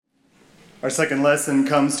Our second lesson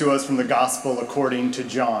comes to us from the Gospel according to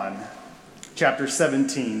John, chapter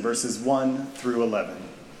 17, verses 1 through 11.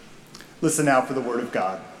 Listen now for the word of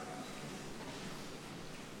God.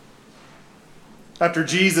 After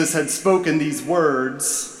Jesus had spoken these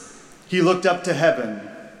words, he looked up to heaven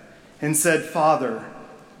and said, "Father,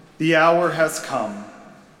 the hour has come.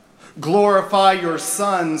 Glorify your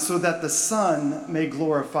Son so that the Son may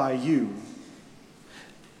glorify you,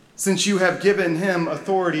 since you have given him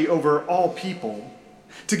authority over all people,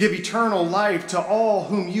 to give eternal life to all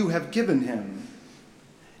whom you have given him.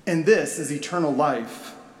 And this is eternal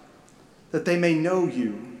life, that they may know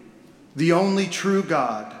you, the only true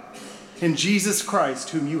God, and Jesus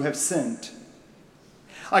Christ whom you have sent.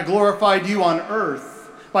 I glorified you on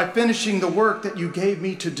earth by finishing the work that you gave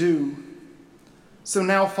me to do. So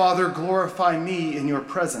now, Father, glorify me in your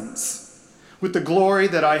presence, with the glory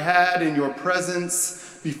that I had in your presence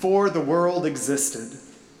before the world existed.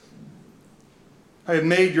 I have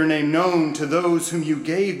made your name known to those whom you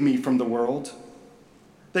gave me from the world.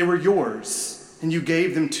 They were yours, and you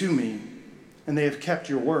gave them to me, and they have kept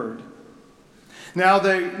your word. Now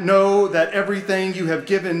they know that everything you have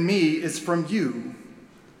given me is from you.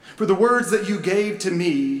 For the words that you gave to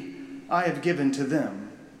me, I have given to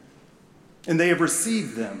them, and they have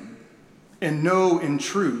received them, and know in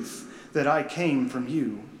truth that I came from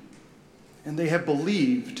you. And they have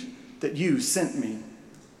believed that you sent me.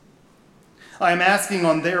 I am asking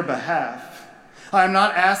on their behalf. I am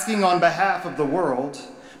not asking on behalf of the world,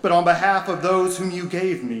 but on behalf of those whom you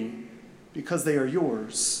gave me, because they are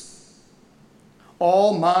yours.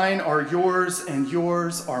 All mine are yours, and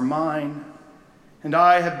yours are mine, and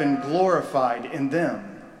I have been glorified in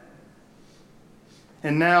them.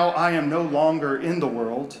 And now I am no longer in the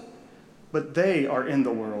world, but they are in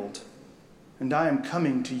the world, and I am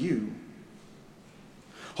coming to you.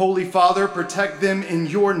 Holy Father, protect them in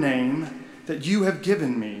your name that you have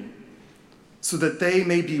given me, so that they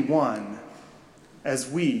may be one as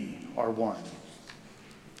we are one."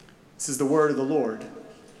 This is the word of the Lord.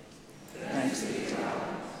 Thanks be to God.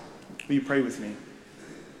 Will you pray with me?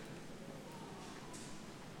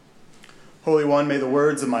 Holy One, may the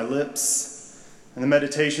words of my lips and the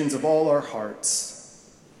meditations of all our hearts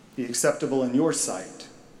be acceptable in your sight.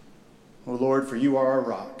 O Lord, for you are our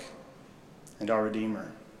rock and our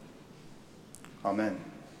Redeemer. Amen.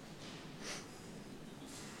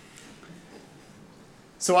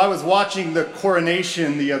 So I was watching the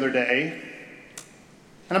coronation the other day,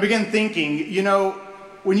 and I began thinking,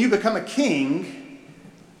 when you become a king,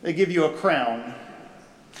 they give you a crown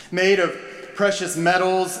made of precious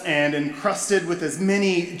metals and encrusted with as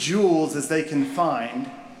many jewels as they can find.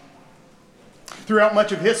 Throughout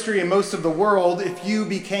much of history and most of the world, if you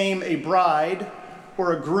became a bride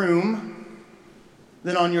or a groom,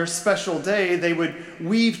 then on your special day, they would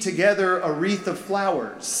weave together a wreath of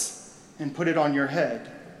flowers and put it on your head.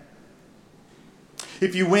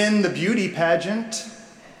 If you win the beauty pageant,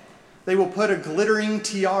 they will put a glittering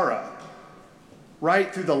tiara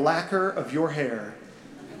right through the lacquer of your hair.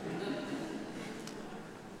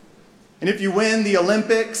 And if you win the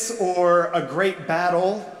Olympics or a great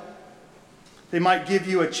battle, they might give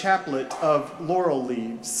you a chaplet of laurel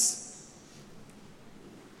leaves.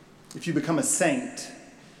 If you become a saint,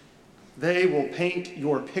 they will paint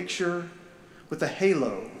your picture with a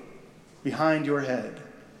halo behind your head.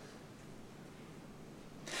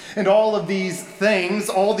 And all of these things,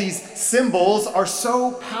 all these symbols are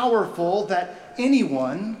so powerful that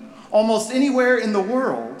anyone, almost anywhere in the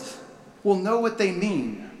world, will know what they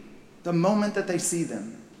mean the moment that they see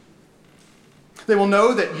them. They will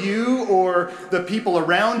know that you or the people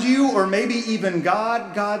around you, or maybe even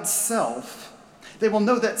God's self, they will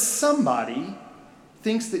know that somebody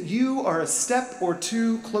thinks that you are a step or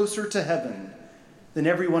two closer to heaven than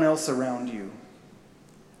everyone else around you.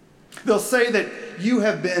 They'll say that you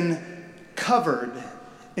have been covered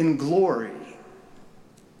in glory.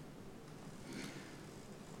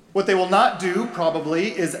 What they will not do,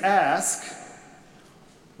 probably, is ask,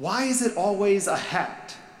 why is it always a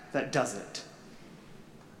hat that does it?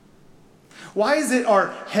 Why is it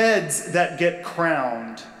our heads that get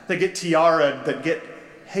crowned, that get tiara'd, that get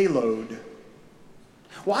haloed?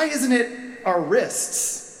 Why isn't it our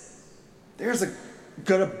wrists? There's as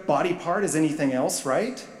good a body part as anything else,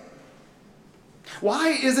 right? Why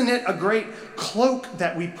isn't it a great cloak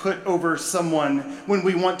that we put over someone when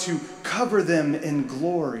we want to cover them in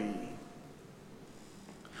glory?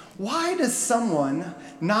 Why does someone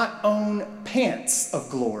not own pants of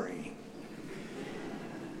glory?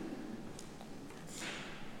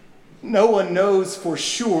 No one knows for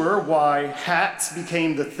sure why hats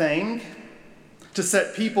became the thing to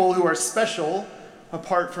set people who are special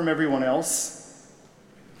apart from everyone else.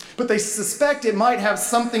 But they suspect it might have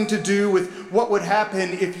something to do with what would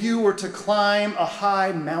happen if you were to climb a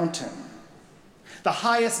high mountain, the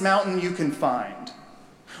highest mountain you can find,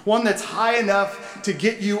 one that's high enough to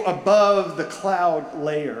get you above the cloud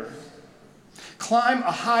layer. Climb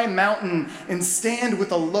a high mountain and stand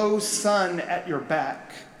with a low sun at your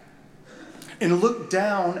back and look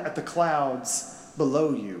down at the clouds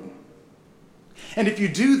below you. And if you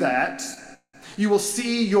do that, you will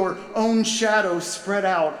see your own shadow spread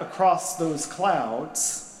out across those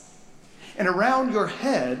clouds. And around your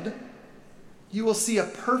head, you will see a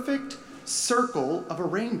perfect circle of a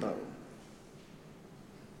rainbow.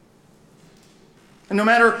 And no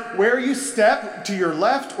matter where you step, to your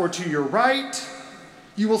left or to your right,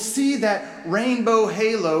 you will see that rainbow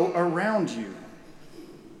halo around you.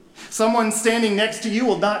 Someone standing next to you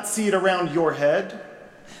will not see it around your head.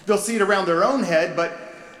 They'll see it around their own head, but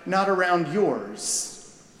not around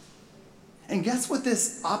yours. And guess what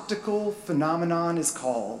this optical phenomenon is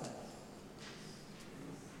called?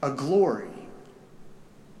 A glory.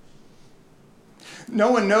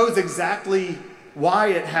 No one knows exactly why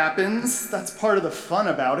it happens. That's part of the fun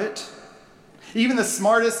about it. Even the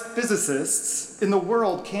smartest physicists in the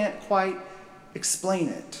world can't quite explain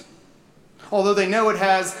it. Although they know it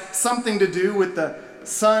has something to do with the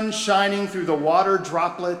sun shining through the water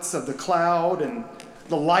droplets of the cloud and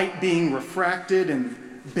the light being refracted and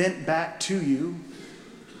bent back to you.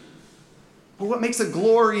 But what makes a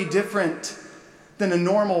glory different than a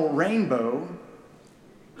normal rainbow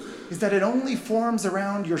is that it only forms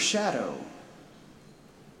around your shadow.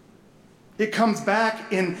 It comes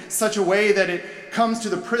back in such a way that it comes to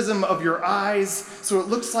the prism of your eyes, so it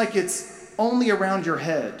looks like it's only around your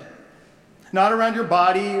head, not around your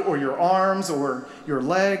body or your arms or your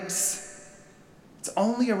legs. It's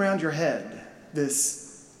only around your head,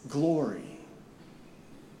 this glory.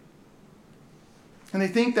 And they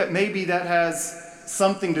think that maybe that has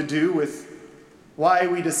something to do with why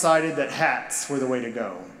we decided that hats were the way to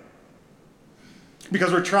go.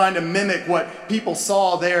 Because we're trying to mimic what people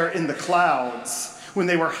saw there in the clouds when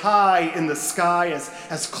they were high in the sky,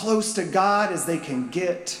 as close to God as they can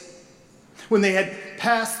get. When they had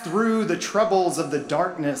passed through the troubles of the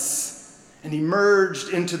darkness and emerged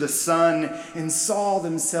into the sun and saw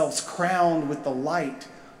themselves crowned with the light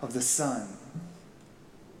of the sun.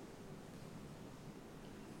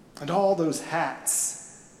 And all those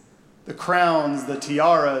hats, the crowns, the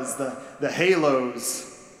tiaras, the halos,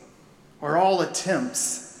 are all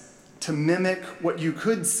attempts to mimic what you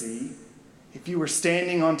could see if you were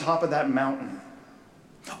standing on top of that mountain.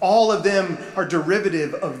 All of them are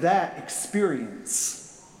derivative of that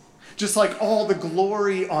experience. Just like all the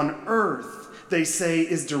glory on earth, they say,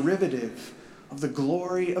 is derivative of the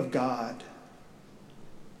glory of God.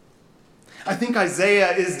 I think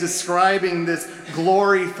Isaiah is describing this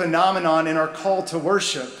glory phenomenon in our call to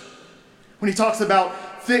worship when he talks about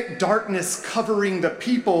thick darkness covering the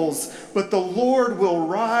peoples, but the Lord will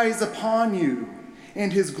rise upon you,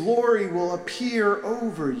 and his glory will appear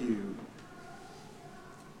over you.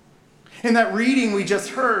 In that reading we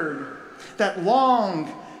just heard, that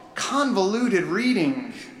long, convoluted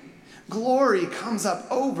reading, glory comes up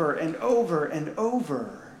over and over and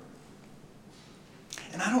over.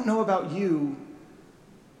 And I don't know about you,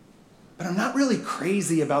 but I'm not really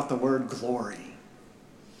crazy about the word glory.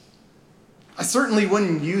 I certainly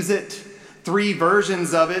wouldn't use it, 3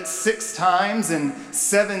 versions of it, 6 times in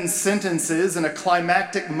 7 sentences in a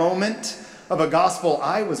climactic moment of a gospel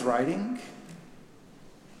I was writing.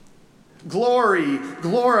 Glory,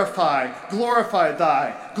 glorify, glorify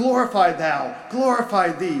thy, glorify thou,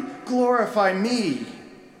 glorify thee, glorify me.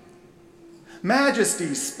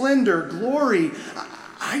 Majesty, splendor, glory.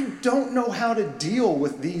 I don't know how to deal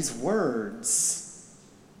with these words.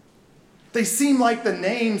 They seem like the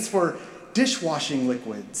names for dishwashing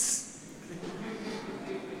liquids.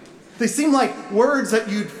 They seem like words that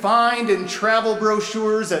you'd find in travel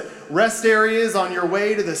brochures at rest areas on your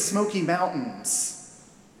way to the Smoky Mountains.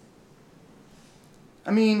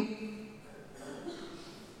 I mean,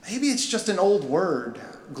 maybe it's just an old word,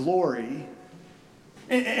 glory.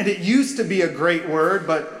 And it used to be a great word,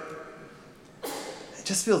 but it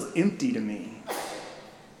just feels empty to me.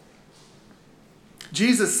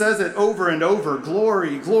 Jesus says it over and over,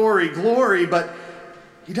 glory, glory, glory, but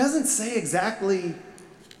he doesn't say exactly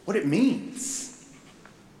what it means.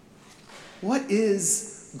 What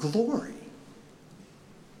is glory?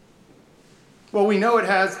 Well, we know it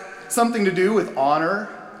has something to do with honor,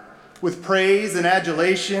 with praise and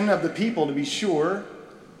adulation of the people, to be sure.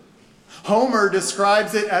 Homer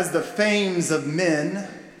describes it as the fames of men.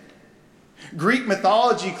 Greek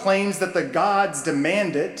mythology claims that the gods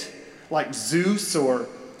demand it, like Zeus or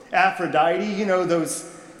Aphrodite, those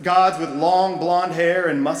gods with long blonde hair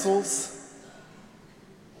and muscles.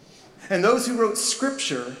 And those who wrote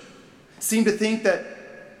scripture seem to think that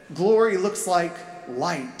glory looks like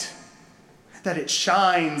light, that it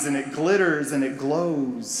shines and it glitters and it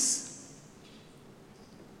glows.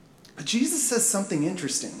 But Jesus says something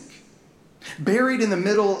interesting. Buried in the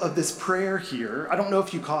middle of this prayer here, I don't know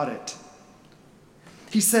if you caught it.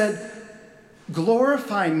 He said,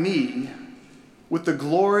 "Glorify me with the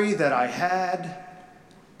glory that I had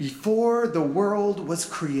before the world was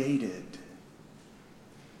created."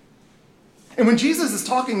 And when Jesus is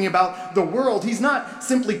talking about the world, he's not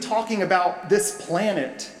simply talking about this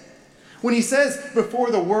planet. When he says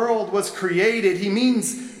before the world was created, he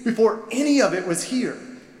means before any of it was here,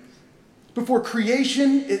 before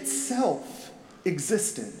creation itself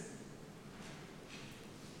existed.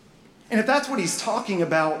 And if that's what he's talking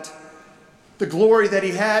about, the glory that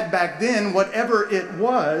he had back then, whatever it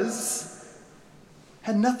was,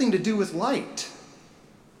 had nothing to do with light.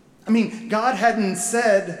 I mean, God hadn't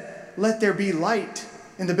said, "Let there be light"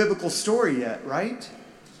 in the biblical story yet, right?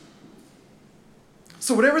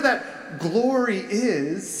 So whatever that glory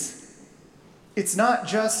is, it's not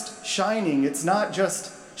just shining, it's not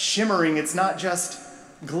just shimmering, it's not just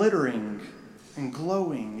glittering and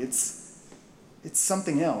glowing. It's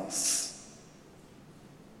something else.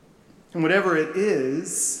 And whatever it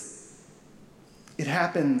is, it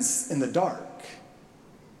happens in the dark.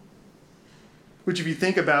 Which, if you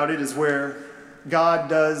think about it, is where God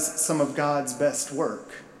does some of God's best work.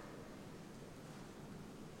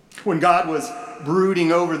 When God was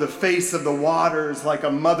brooding over the face of the waters like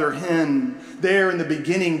a mother hen, there in the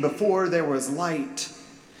beginning, before there was light,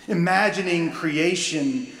 imagining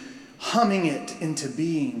creation, humming it into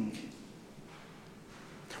being.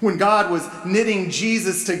 When God was knitting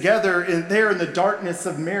Jesus together there in the darkness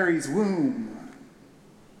of Mary's womb.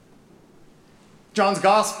 John's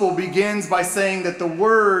gospel begins by saying that the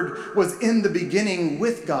Word was in the beginning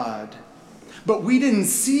with God, but we didn't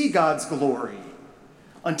see God's glory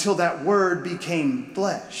until that Word became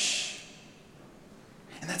flesh.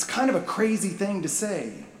 And that's kind of a crazy thing to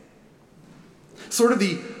say. Sort of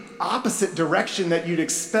the opposite direction that you'd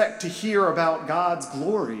expect to hear about God's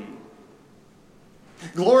glory.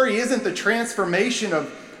 Glory isn't the transformation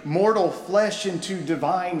of mortal flesh into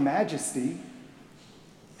divine majesty.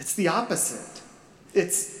 It's the opposite.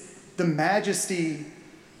 It's the majesty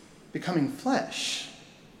becoming flesh.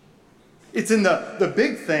 It's in the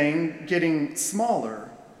big thing getting smaller.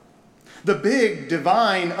 The big,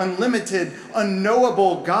 divine, unlimited,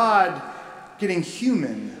 unknowable God getting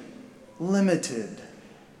human, limited,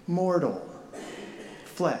 mortal,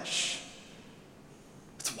 flesh.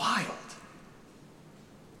 It's wild.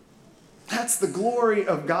 That's the glory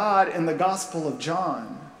of God in the Gospel of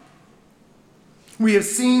John. We have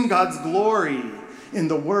seen God's glory in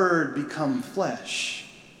the Word become flesh.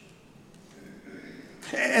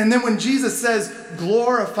 And then when Jesus says,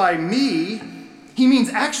 "Glorify me," he means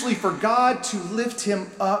actually for God to lift him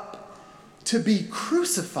up to be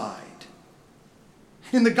crucified.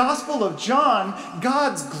 In the Gospel of John,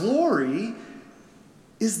 God's glory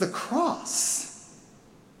is the cross.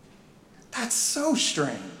 That's so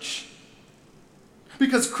strange.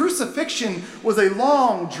 Because crucifixion was a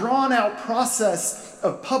long, drawn-out process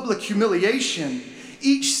of public humiliation.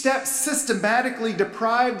 Each step systematically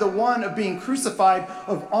deprived the one of being crucified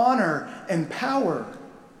of honor and power.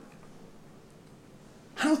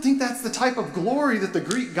 I don't think that's the type of glory that the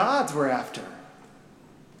Greek gods were after.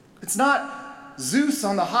 It's not Zeus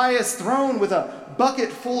on the highest throne with a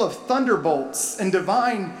bucket full of thunderbolts and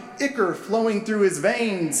divine ichor flowing through his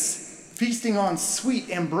veins, feasting on sweet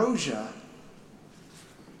ambrosia.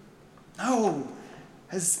 No,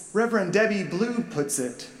 as Reverend Debbie Blue puts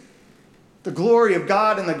it, the glory of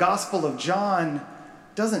God in the Gospel of John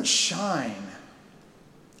doesn't shine,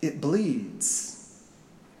 it bleeds.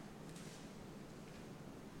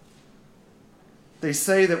 They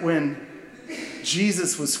say that when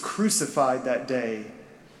Jesus was crucified that day,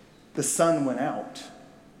 the sun went out.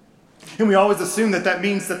 And we always assume that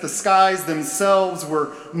means that the skies themselves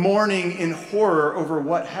were mourning in horror over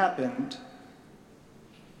what happened.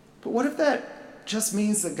 But what if that just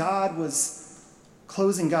means that God was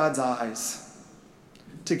closing God's eyes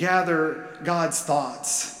to gather God's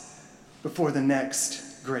thoughts before the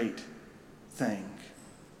next great thing?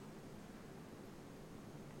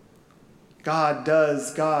 God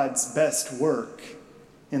does God's best work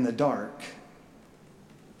in the dark.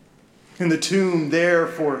 In the tomb there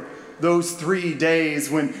for those 3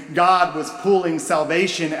 days when God was pulling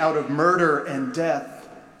salvation out of murder and death,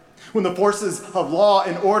 when the forces of law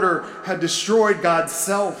and order had destroyed God's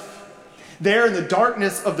self. There in the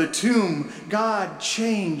darkness of the tomb, God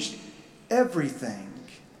changed everything.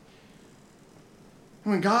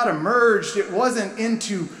 When God emerged, it wasn't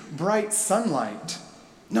into bright sunlight.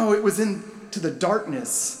 No, it was into the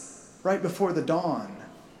darkness right before the dawn.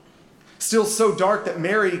 Still so dark that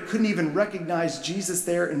Mary couldn't even recognize Jesus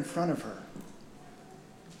there in front of her.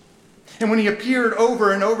 And when he appeared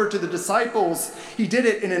over and over to the disciples, he did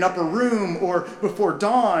it in an upper room or before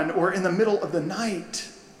dawn or in the middle of the night.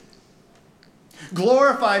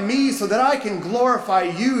 Glorify me so that I can glorify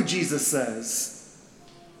you, Jesus says.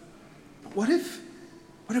 But what if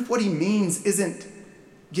what he means isn't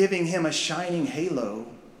giving him a shining halo?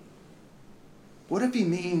 What if he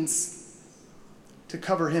means to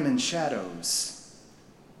cover him in shadows?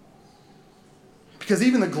 Because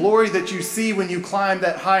even the glory that you see when you climb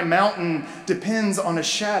that high mountain depends on a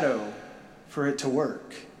shadow for it to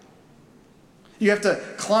work. You have to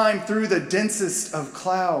climb through the densest of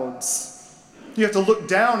clouds. You have to look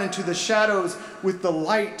down into the shadows with the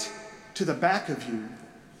light to the back of you.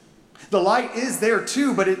 The light is there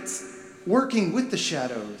too, but it's working with the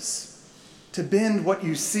shadows to bend what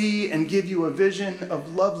you see and give you a vision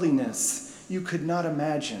of loveliness you could not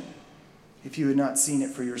imagine if you had not seen it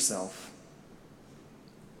for yourself.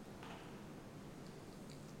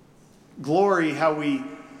 Glory, how we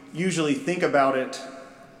usually think about it,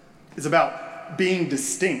 is about being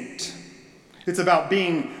distinct. It's about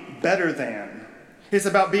being better than. It's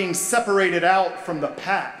about being separated out from the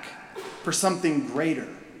pack for something greater.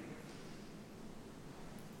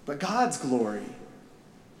 But God's glory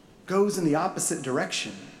goes in the opposite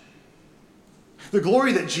direction. The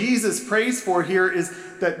glory that Jesus prays for here is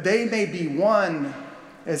that they may be one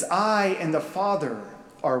as I and the Father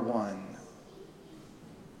are one.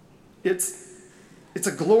 It's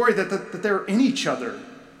a glory that they're in each other.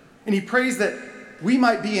 And he prays that we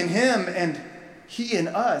might be in him and he in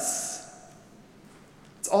us.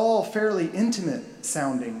 It's all fairly intimate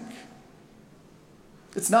sounding.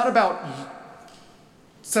 It's not about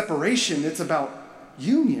separation, it's about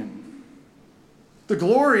union. The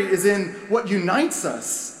glory is in what unites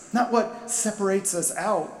us, not what separates us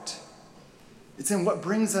out. It's in what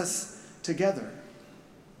brings us together.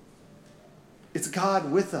 It's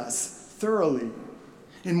God with us thoroughly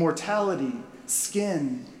in mortality,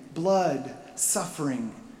 skin, blood,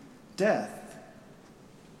 suffering, death.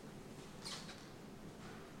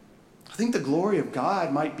 I think the glory of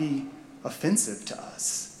God might be offensive to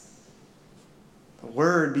us. The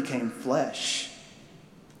Word became flesh,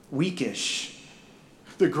 weakish.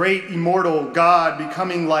 The great immortal God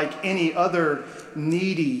becoming like any other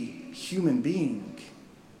needy human being.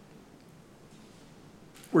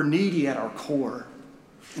 We're needy at our core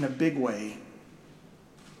in a big way.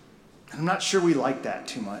 I'm not sure we like that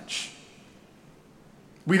too much.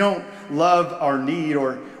 We don't love our need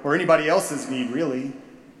or anybody else's need, really.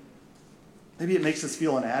 Maybe it makes us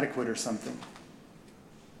feel inadequate or something.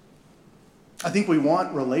 I think we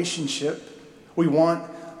want relationship. We want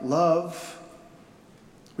love.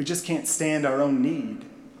 We just can't stand our own need.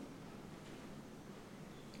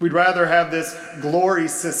 We'd rather have this glory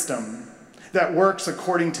system that works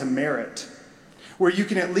according to merit, where you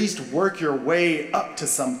can at least work your way up to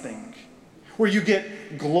something, where you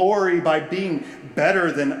get glory by being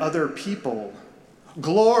better than other people.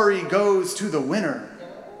 Glory goes to the winner.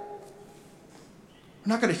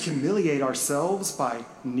 We're not going to humiliate ourselves by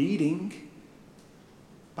needing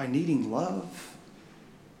love.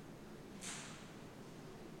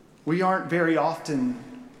 We aren't very often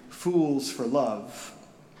fools for love.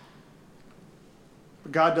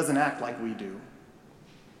 But God doesn't act like we do.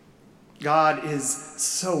 God is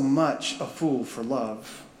so much a fool for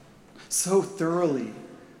love, so thoroughly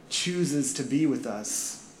chooses to be with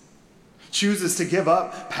us, chooses to give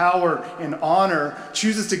up power and honor,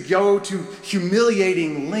 chooses to go to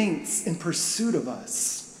humiliating lengths in pursuit of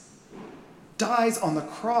us, dies on the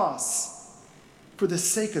cross for the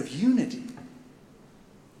sake of unity.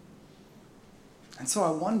 And so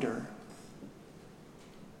I wonder,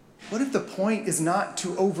 what if the point is not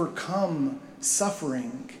to overcome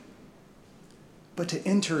suffering, but to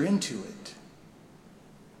enter into it?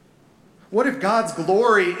 What if God's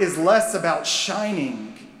glory is less about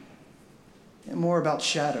shining and more about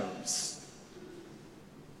shadows?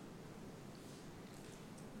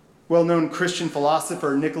 Well-known Christian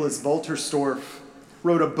philosopher Nicholas Wolterstorff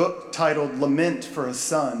wrote a book titled Lament for a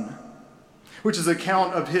Son, which is an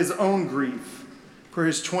account of his own grief for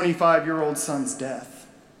his 25-year-old son's death.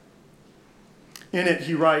 In it,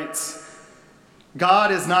 he writes,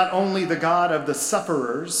 God is not only the God of the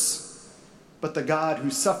sufferers, but the God who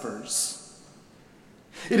suffers.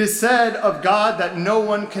 It is said of God that no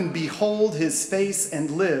one can behold his face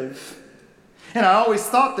and live. And I always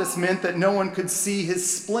thought this meant that no one could see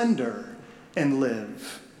his splendor and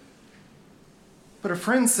live. But a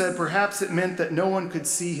friend said perhaps it meant that no one could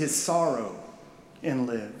see his sorrow and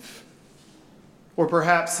live. Or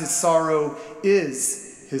perhaps his sorrow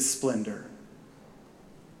is his splendor.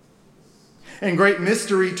 In great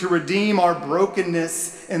mystery, to redeem our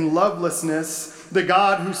brokenness and lovelessness, the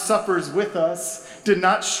God who suffers with us did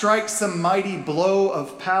not strike some mighty blow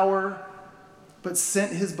of power, but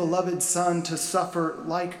sent his beloved Son to suffer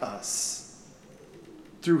like us,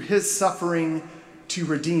 through his suffering to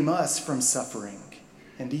redeem us from suffering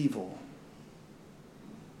and evil.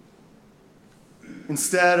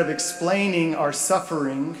 Instead of explaining our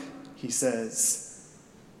suffering, he says,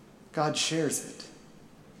 God shares it.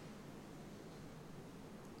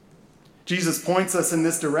 Jesus points us in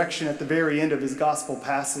this direction at the very end of his gospel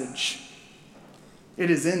passage. It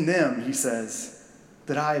is in them, he says,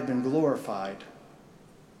 that I have been glorified.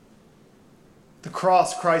 The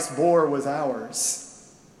cross Christ bore was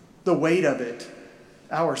ours, the weight of it,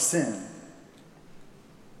 our sin.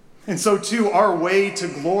 And so too, our way to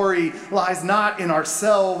glory lies not in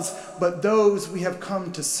ourselves, but those we have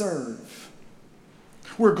come to serve.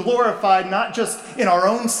 We're glorified not just in our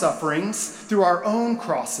own sufferings, through our own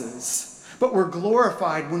crosses, but we're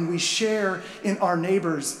glorified when we share in our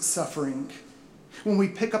neighbor's suffering, when we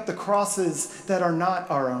pick up the crosses that are not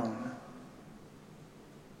our own.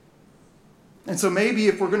 And so maybe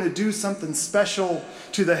if we're going to do something special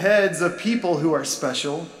to the heads of people who are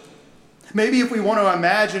special, maybe if we want to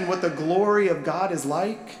imagine what the glory of God is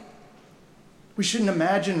like, we shouldn't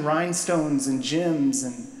imagine rhinestones and gems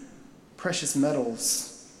and precious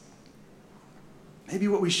metals. Maybe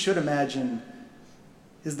what we should imagine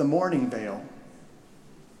is the mourning veil.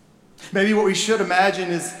 Maybe what we should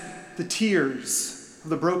imagine is the tears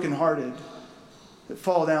of the brokenhearted that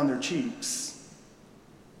fall down their cheeks.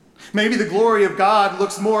 Maybe the glory of God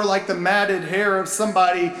looks more like the matted hair of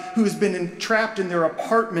somebody who's been trapped in their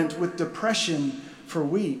apartment with depression for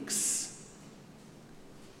weeks.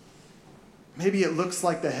 Maybe it looks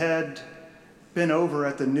like the head bent over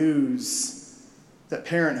at the news that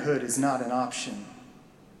parenthood is not an option.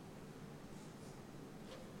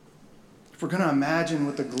 If we're going to imagine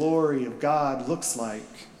what the glory of God looks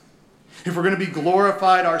like, if we're going to be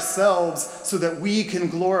glorified ourselves so that we can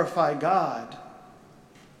glorify God,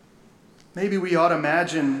 maybe we ought to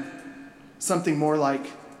imagine something more like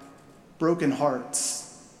broken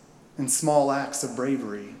hearts and small acts of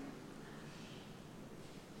bravery.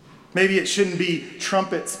 Maybe it shouldn't be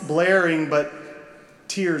trumpets blaring, but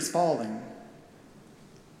tears falling.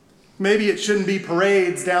 Maybe it shouldn't be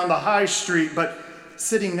parades down the high street, but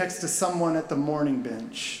sitting next to someone at the mourning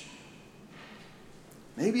bench.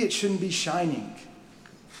 Maybe it shouldn't be shining,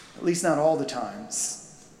 at least not all the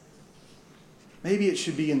times. Maybe it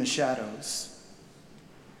should be in the shadows.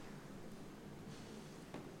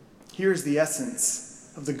 Here's the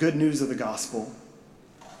essence of the good news of the gospel.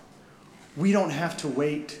 We don't have to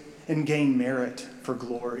wait and gain merit for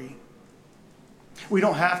glory. We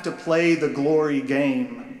don't have to play the glory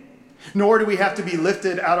game. Nor do we have to be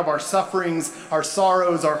lifted out of our sufferings, our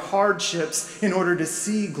sorrows, our hardships in order to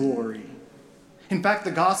see glory. In fact,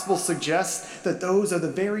 the gospel suggests that those are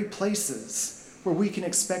the very places where we can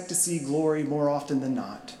expect to see glory more often than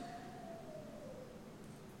not.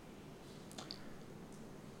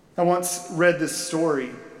 I once read this story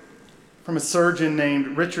from a surgeon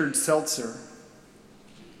named Richard Seltzer.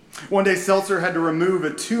 One day, Seltzer had to remove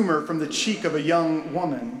a tumor from the cheek of a young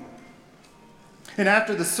woman. And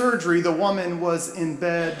after the surgery, the woman was in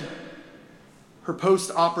bed, her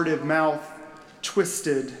post-operative mouth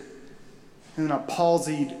twisted in a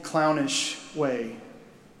palsied, clownish way.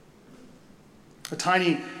 A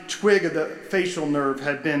tiny twig of the facial nerve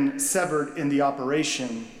had been severed in the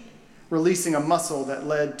operation, releasing a muscle that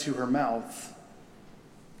led to her mouth.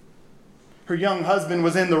 Her young husband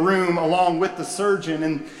was in the room along with the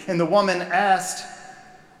surgeon, and the woman asked,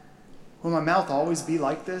 "Will my mouth always be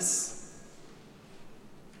like this?"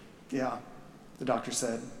 "Yeah," the doctor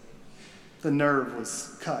said. "The nerve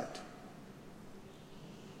was cut."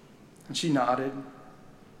 And she nodded,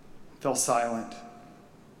 fell silent,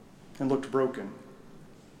 and looked broken.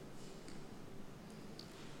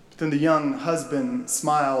 Then the young husband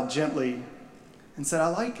smiled gently and said, "I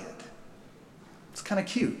like it. It's kind of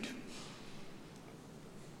cute."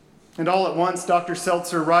 And all at once, Dr.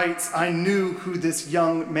 Seltzer writes, I knew who this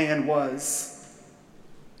young man was.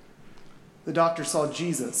 The doctor saw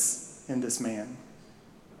Jesus in this man.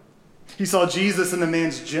 He saw Jesus in the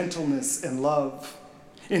man's gentleness and love,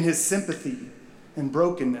 in his sympathy and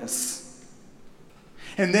brokenness.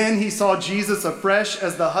 And then he saw Jesus afresh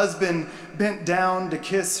as the husband bent down to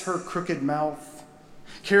kiss her crooked mouth,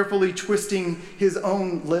 carefully twisting his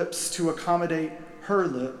own lips to accommodate her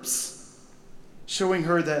lips, showing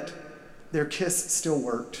her that their kiss still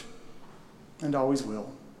worked and always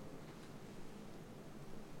will.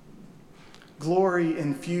 Glory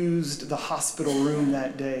infused the hospital room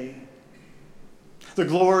that day. The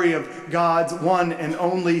glory of God's one and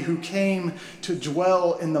only, who came to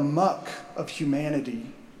dwell in the muck of humanity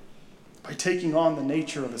by taking on the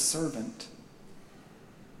nature of a servant.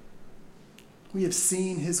 We have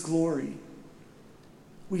seen his glory.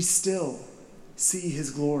 We still see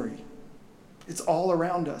his glory. It's all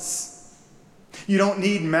around us. You don't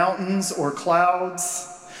need mountains or clouds.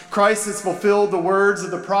 Christ has fulfilled the words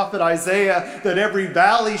of the prophet Isaiah that every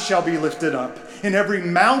valley shall be lifted up and every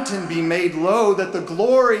mountain be made low, that the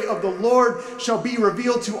glory of the Lord shall be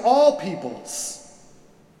revealed to all peoples.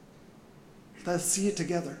 Let's see it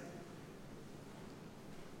together.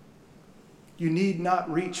 You need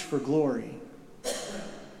not reach for glory,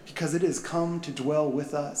 because it has come to dwell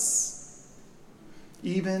with us,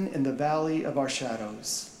 even in the valley of our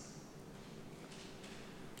shadows.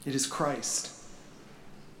 It is Christ,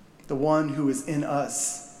 the one who is in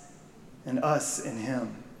us and us in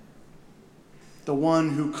him, the one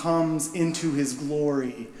who comes into his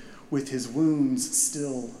glory with his wounds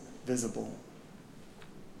still visible.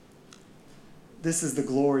 This is the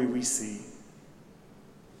glory we see.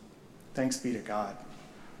 Thanks be to God.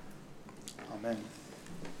 Amen.